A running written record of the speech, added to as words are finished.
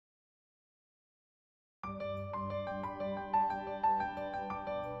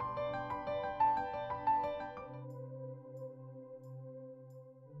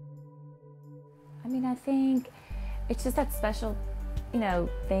I think it's just that special,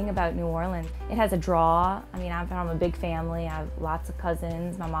 thing about New Orleans. It has a draw. I mean, I'm from a big family. I have lots of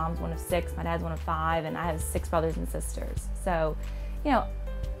cousins. My mom's one of 6, my dad's one of 5, and I have 6 brothers and sisters. So,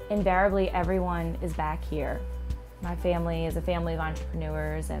 invariably everyone is back here. My family is a family of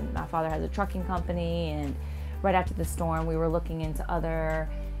entrepreneurs, and my father has a trucking company, and right after the storm we were looking into other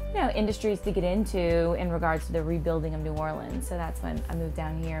industries to get into in regards to the rebuilding of New Orleans. So that's when I moved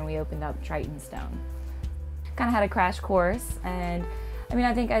down here and we opened up Triton Stone. Kind of had a crash course, and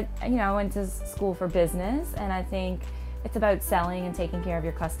I think I went to school for business, and I think it's about selling and taking care of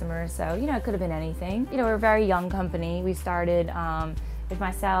your customers. So it could have been anything. We're a very young company. We started with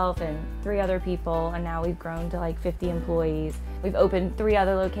myself and 3 other people, and now we've grown to like 50 employees. We've opened 3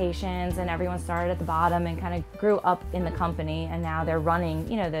 other locations, and everyone started at the bottom and kind of grew up in the company, and now they're running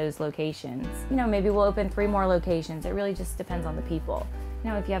those locations. Maybe we'll open 3 more locations. It really just depends on the people.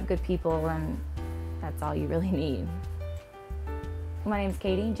 If you have good people, then that's all you really need. My name's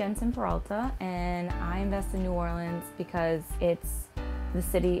Katie Jensen Peralta, and I invest in New Orleans because it's the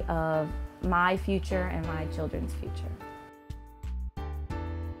city of my future and my children's future.